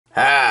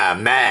Ah,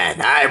 man,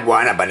 I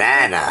want a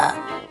banana.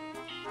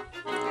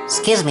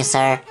 Excuse me,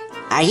 sir.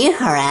 Are you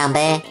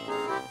Harambe?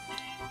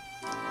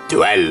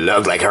 Do I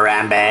look like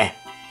Harambe?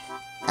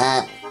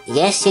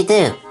 Yes you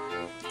do.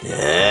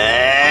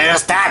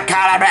 Stop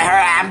calling me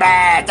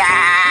Harambe!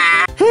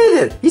 Ah!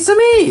 Hey there, it's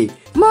me,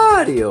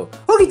 Mario.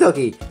 Okie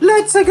dokie,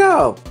 let's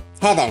go.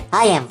 Hey there,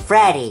 I am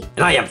Freddy.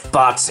 And I am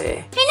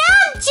Foxy. And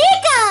I'm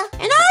Chica.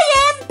 And I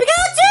am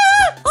Pikachu.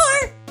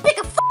 Or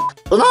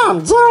And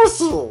I'm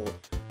Yoshi.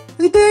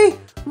 Today,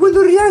 we'll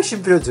do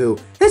reaction video to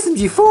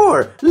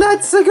SMG4.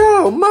 Let's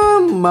go,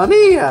 mamma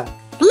mia.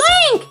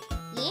 Blank!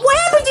 Yeah? What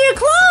happened to your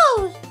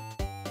clothes?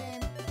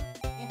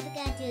 I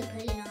forgot to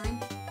put it on.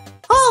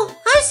 Oh,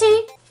 I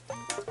see.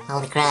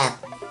 Holy crap.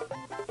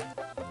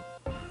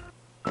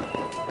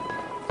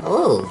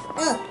 Oh.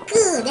 Oh,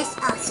 good. That's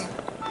awesome.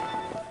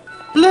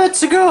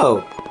 Let's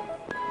go.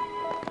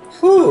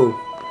 Ooh,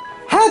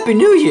 Happy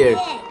New Year.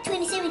 Yeah,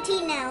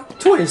 2017 now.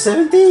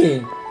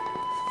 2017.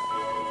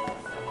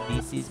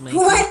 This is my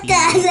What the?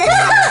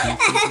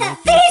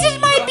 This is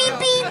my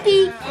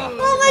beep.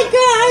 Oh my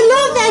god, I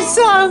love that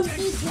song.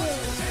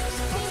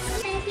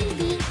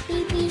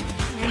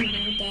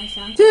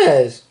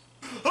 Yes.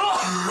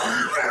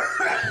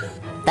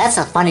 That's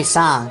a funny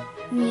song.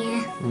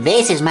 Yeah.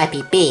 This is my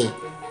pee-pee.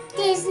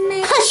 This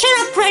my. Shut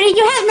up, Freddy,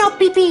 you have no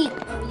pee-pee.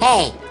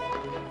 Hey,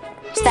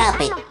 stop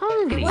it.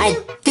 I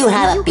do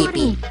have a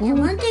pee-pee. I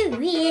wonder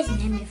who is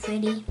name of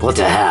Freddy. What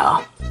the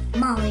hell?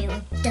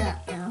 Mario. Duh.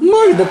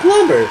 Mario the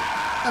plumber.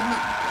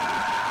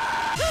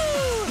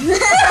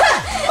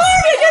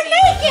 Mario, you're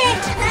naked!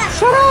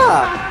 Shut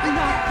up.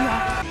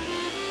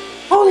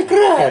 Holy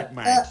crap.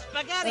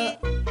 spaghetti.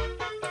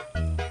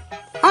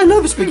 I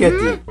love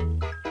spaghetti.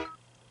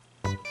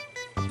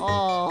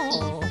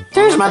 Oh.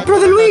 There's my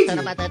brother Luigi.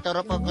 What the?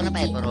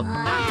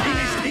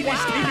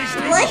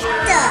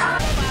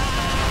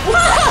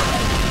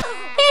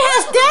 It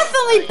has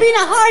definitely been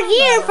a hard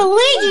year for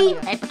Luigi.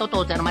 È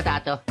tutto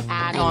termatato.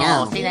 Ah I know.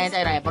 no, si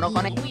telefono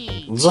con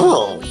qui.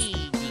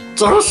 Yoshi.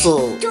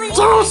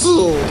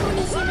 2017.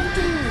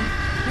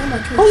 No more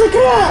 2017. Holy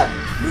crap.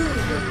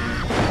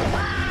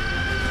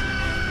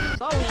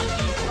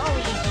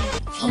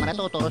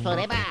 Soprattutto lo so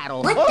reparo.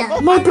 What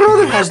the? My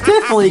brother has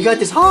definitely got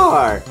this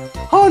hard.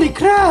 Holy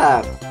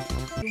crap.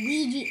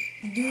 Luigi,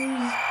 dude.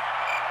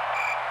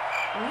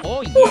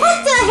 Oh yeah.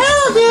 What the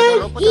hell,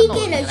 dude? He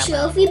get a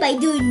trophy by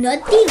doing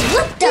nothing?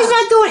 What the? He's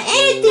not doing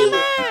anything.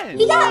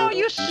 He got,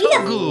 you're he so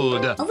got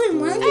good. over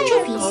 100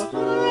 trophies.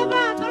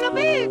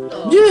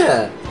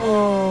 Yeah.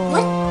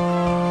 What?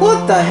 What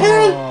the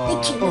hell? The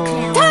cute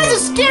clown. That's a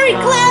scary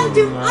clown,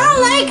 dude. I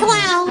don't like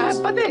clowns.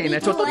 Va bene,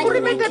 c'ho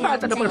pure mente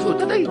fatta da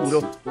prosciutto, dai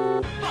duro.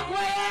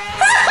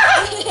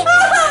 Oh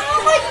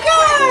my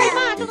god.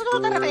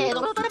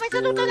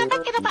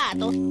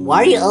 Why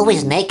are you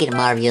always naked,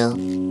 Mario?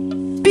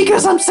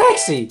 Because I'm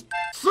sexy.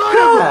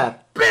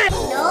 Crap.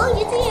 No,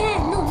 you think you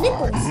have no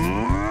nipples.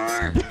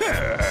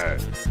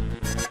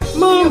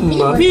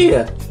 Mamma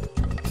mia.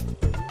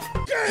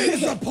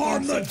 Gaze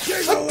upon the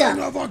jiggling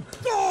of a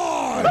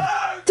god!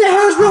 The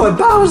hell's wrong with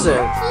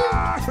Bowser?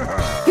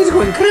 He's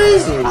going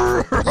crazy.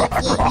 Yeah.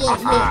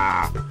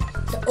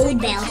 The old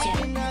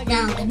Bowser.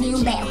 Now the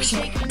new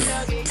Bowser.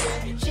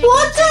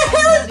 What the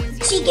hell?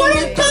 What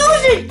is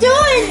Bowser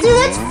doing, dude?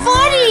 That's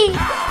funny.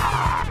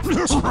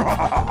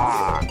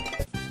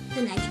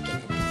 Tonight you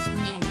get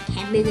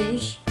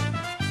hamburgers.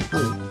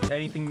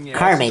 Anything else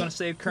Kermit. you gonna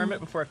say, Kermit,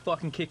 before I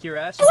fucking kick your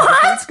ass?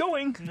 What? It's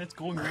going. It's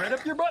going right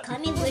up your butt.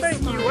 Kermit was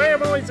Thank you. I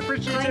am always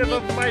appreciative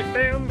of my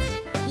fans.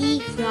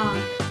 E-frog.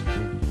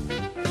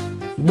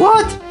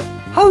 What?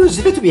 How is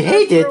it to be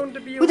hated?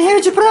 What the hell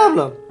is your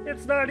problem?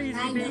 It's not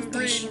easy being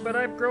green, but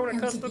I've grown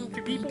accustomed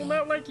to people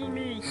not liking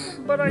me.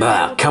 But I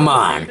Ah, come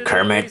on,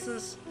 Kermit.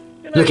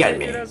 Look at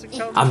me.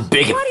 I'm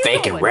big and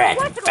fake and red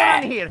and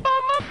fat.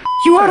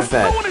 You are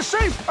fat. No one is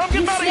safe. I'm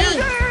getting out of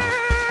here.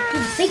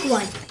 You're the fake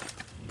one.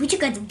 But you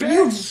got the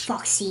real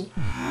Foxy.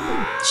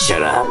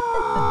 Shut up.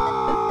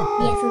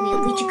 Yeah, for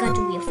real. But you got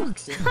the real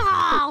Foxy.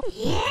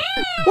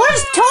 What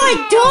is Toy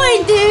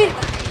doing, dude?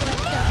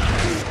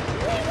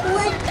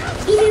 What?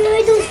 Even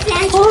more those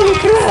flashbacks. Holy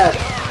crap.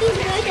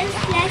 Even more those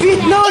flashbacks.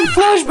 Vietnam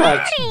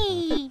flashbacks.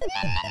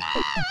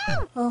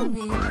 Oh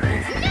man.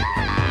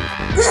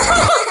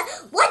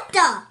 What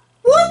the?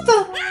 What the?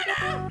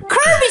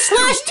 Kirby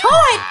slash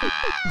Toy?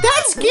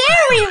 That's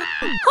scary.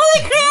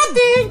 Holy crap,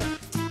 dude.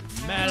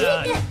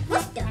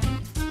 What the?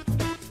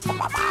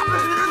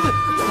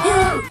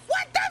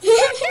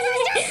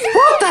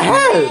 What the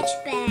hell?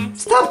 Flashbacks.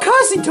 Stop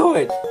cussing to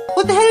it.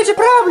 What the hell is your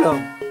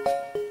problem?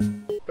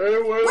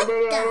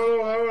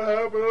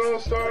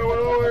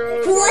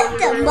 What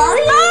the,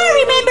 Mario? I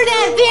remember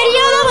that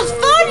video. That was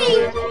funny.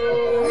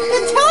 The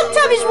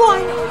Teletubbies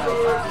one.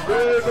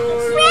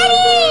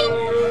 Freddy!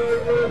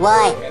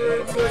 What?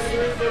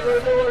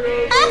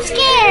 I'm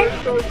scared.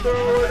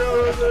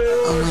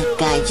 Oh my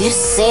god, just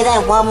say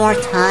that one more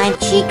time,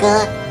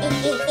 Chica.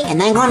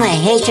 And I'm gonna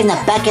hit you in the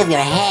back of your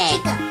head.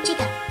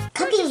 Chica,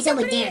 cooking is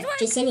over there.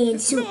 Just sitting in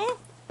soup.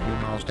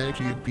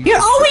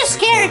 You're always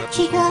scared,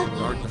 Chica.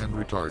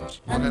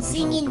 I'm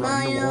singing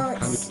Mario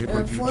for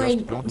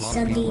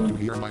something.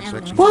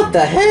 What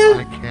the hell?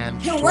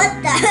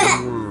 What the?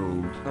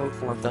 Oh,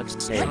 for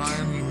fuck's sake.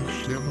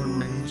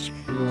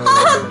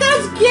 Oh,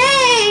 that's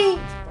gay!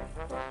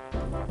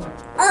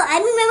 Oh, I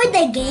remember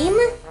that game.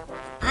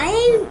 I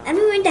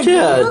remember that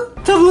Yeah,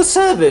 video.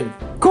 007,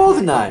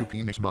 GoldenEye. I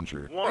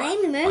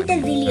remember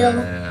that video. Oh,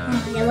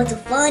 that was a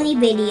funny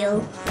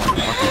video.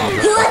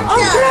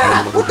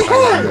 What the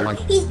hell?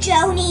 He's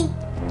drowning.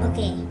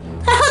 Okay.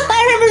 I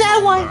remember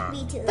that one.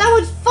 Me too. That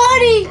was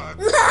funny.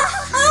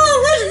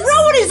 Oh, let's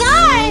ruin his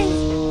eyes.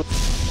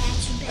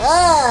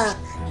 Ugh,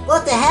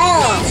 what the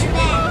hell?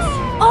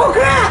 Oh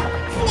crap!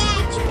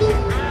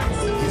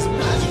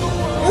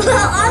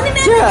 I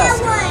remember Yeah. that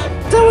one.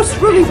 That was a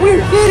really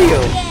weird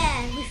video.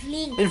 Yeah, with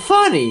Link. And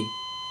funny.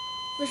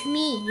 With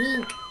me,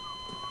 Link.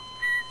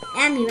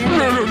 I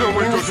remember that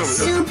was a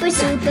super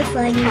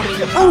funny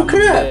video. Oh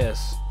crap!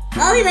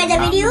 Oh, remember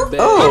that video?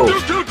 Oh,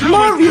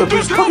 Mario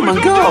vs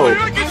Pokemon Go.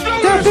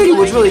 That video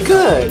was really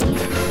good.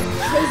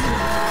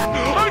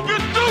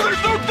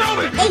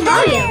 Hey,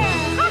 Mario.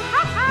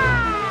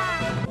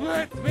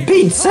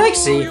 Being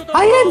sexy?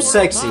 I am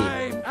sexy.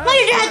 No,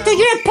 you're not.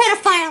 You're a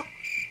pedophile.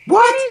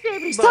 What?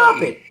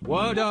 Stop it.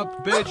 What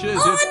up,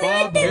 bitches? Oh, It's I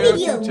Bob made here that to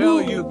video. tell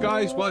you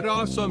guys what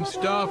awesome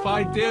stuff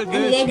I did I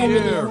this made that year.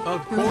 video.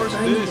 Of course,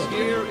 this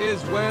year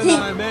is when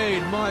I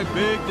made my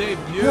big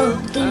debut Oh,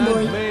 Game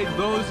Boy. and made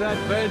those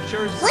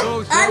adventures What?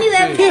 so I sexy.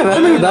 remember Yeah, I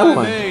remember that And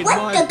one. made What,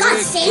 my the big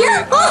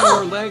Godzilla?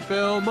 3-hour-length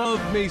film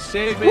of me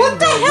saving What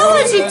the hell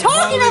is he world, and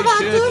talking holy about,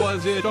 shit, dude?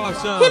 Was it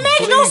awesome? It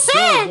makes no Please go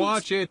sense.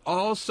 watch it.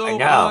 Also, I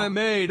know. I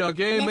made a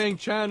gaming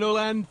channel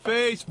and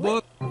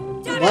Facebook.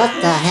 What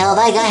the hell?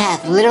 That guy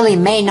has literally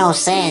made no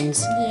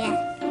sense. Yeah.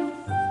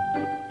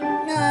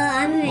 No,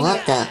 I remember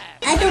What that.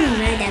 the? I don't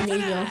remember that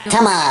video.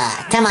 Tama.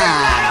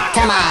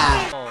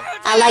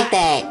 I like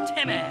that.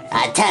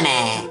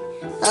 Timmy.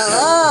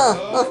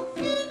 Oh.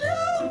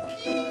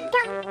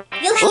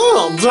 Yoshi.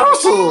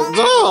 Josie,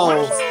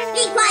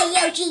 Be quiet,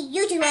 Yoshi.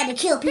 You just want to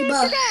kill people.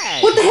 What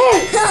the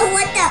heck? Oh,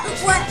 what the?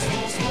 What?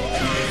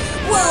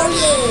 Whoa,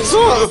 yeah. So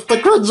it's the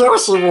good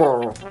Yoshi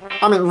world.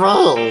 I mean,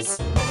 Rails.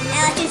 I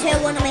just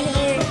heard one of my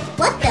hair.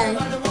 What the?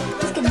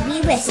 It's gonna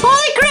be recipe.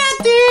 Holy crap,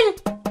 dude!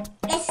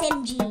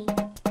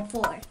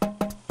 SMG4.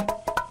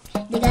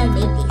 They gotta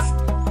make this.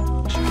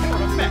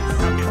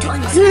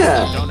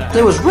 Yeah,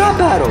 there was rap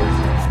battles. Oh,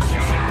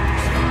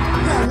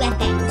 rap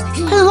battles.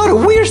 And a lot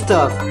of weird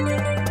stuff.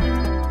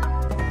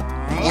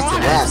 Yes, it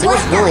was. It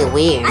was really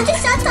weird. I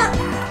just saw some.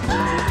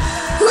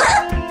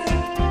 What?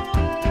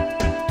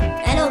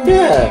 I don't remember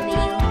Yeah. that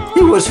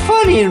video. It was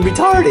funny and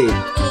retarded.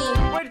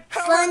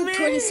 Fun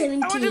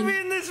 2017.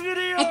 in this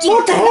video? I What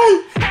drink the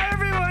hell?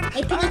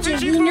 Hey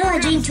Pikachu, you know I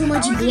drink too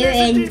much beer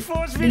and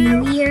the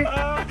new year.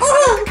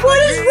 Oh, what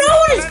is wrong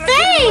with his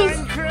face?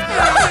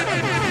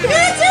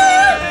 Pikachu!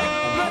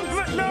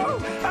 No!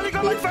 I only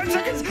got like 5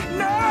 seconds! No!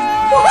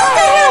 What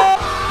the hell?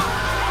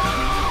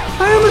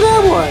 I remember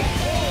that one.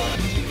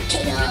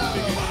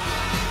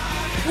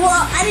 Well,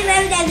 I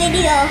remember that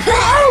video.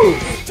 Oh!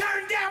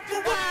 Turn down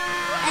for what?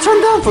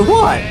 Turned down for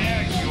what?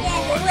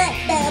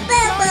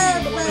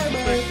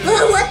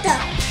 What the?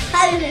 I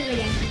remember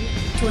that.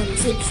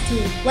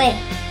 2016. Wait,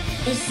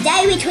 is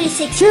that even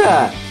 2016?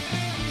 Yeah.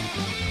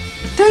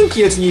 Thank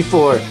you,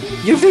 SMG4.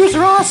 Your videos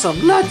are awesome.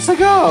 Let's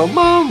go,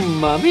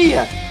 mamma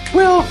mia.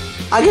 Well,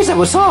 I guess that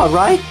was all,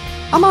 right?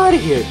 I'm out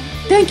of here.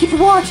 Thank you for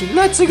watching.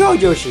 Let's go,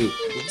 Yoshi.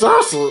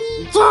 Yoshi.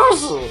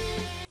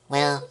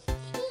 Well,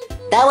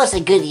 that was a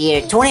good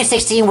year.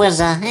 2016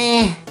 was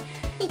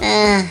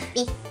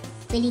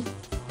Really?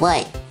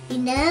 what? You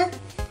know,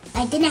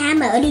 I didn't have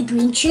my other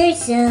green shirt,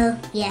 so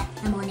yeah,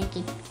 I'm all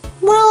naked.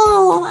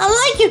 Well, I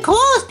like your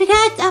clothes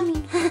because,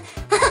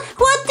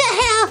 what the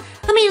hell?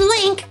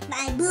 Link.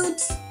 My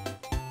boots.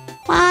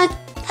 What? I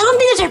don't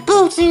think those are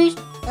boots, dude.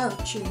 Oh,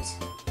 shoes.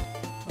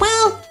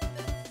 Well,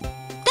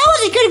 that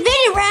was a good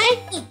video, right?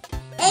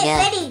 Hey, Yeah.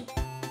 Freddy.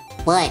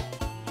 What?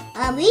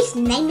 Where's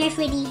Nightmare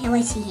Freddy? I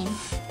want to see him.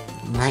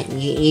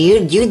 You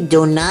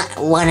do not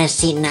want to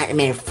see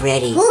Nightmare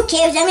Freddy. Who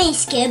cares? I'm not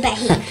scared about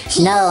him.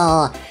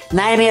 No,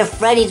 Nightmare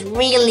Freddy's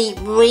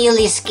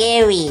really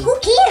scary. Who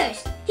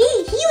cares? He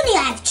only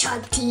has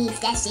sharp teeth.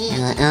 That's it.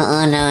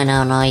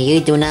 No. You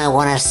do not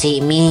want to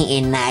see me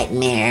in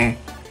Nightmare.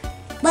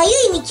 But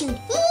you ain't cute.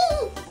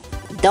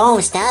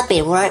 Don't stop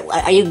it.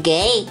 Are you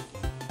gay?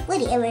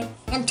 Whatever.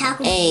 I'm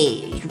talking.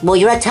 Hey, well,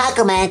 you're a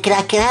taco man. Can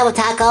I have a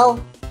taco?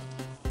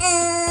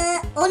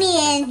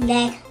 Only in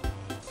like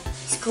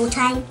school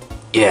time.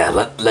 Yeah,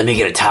 let me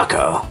get a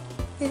taco.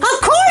 Of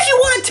course you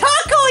want a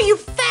taco, you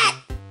fat.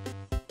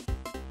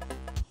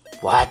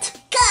 What?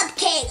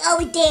 Cupcake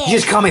over there. You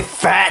just call me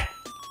fat?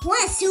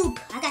 Want soup?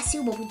 I got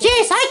soup over there.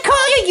 Yes, I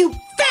call you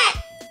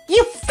fat.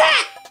 You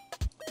fat.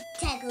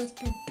 Tacos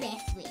for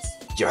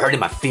breakfast. You're hurting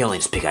my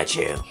feelings,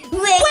 Pikachu.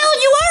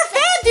 Well, you are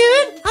fat,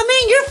 dude.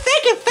 You're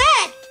fake and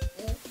fat.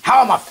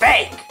 How am I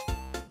fake?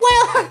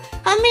 Well,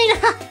 I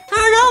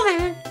don't know,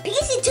 man.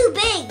 Because it's too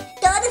big.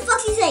 The other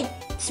Foxy's like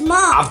Small.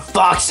 I'm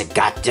Foxy,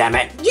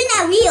 goddammit. You're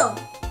not real.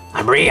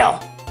 I'm real.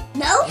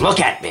 No? Look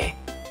at me.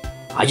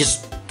 I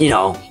just, you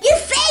know. You're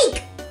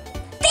fake.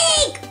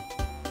 Fake.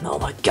 Oh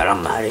my god,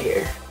 I'm out of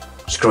here.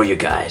 Screw you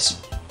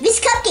guys. This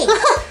cupcake.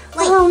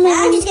 Wait, Oh man,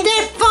 I'm just gonna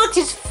that fox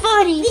is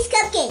funny. This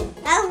cupcake.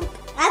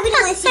 I really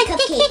want to see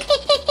cupcake.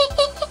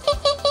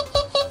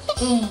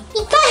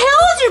 What the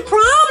hell is your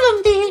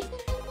problem, dude?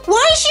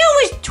 Why is she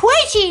always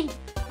twitching?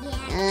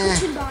 Yeah,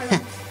 twitching bottle.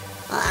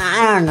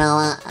 I don't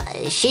know.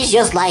 She's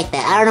just like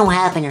that. I don't know what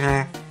happened to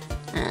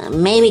her.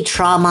 Maybe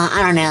trauma.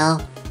 I don't know.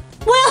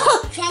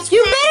 Well,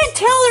 you better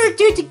tell her,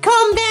 dude, to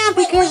calm down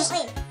because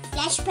Wait.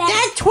 Flashbacks.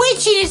 that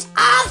twitching is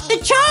off the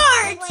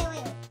charts.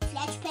 Wait.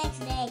 Flashbacks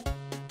like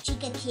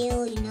Chica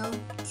kill, you know,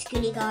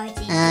 security guards.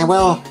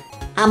 Well,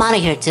 I'm out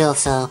of here too,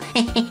 so.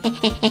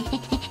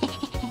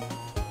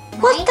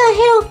 What the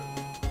hell?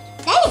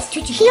 That is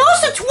twitching. He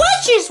also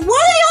twitches. Why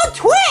are they on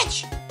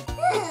Twitch?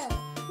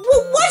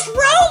 What's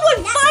wrong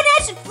with Five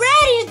Nights at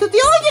Freddy's? Do they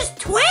all just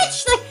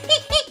twitch? Like,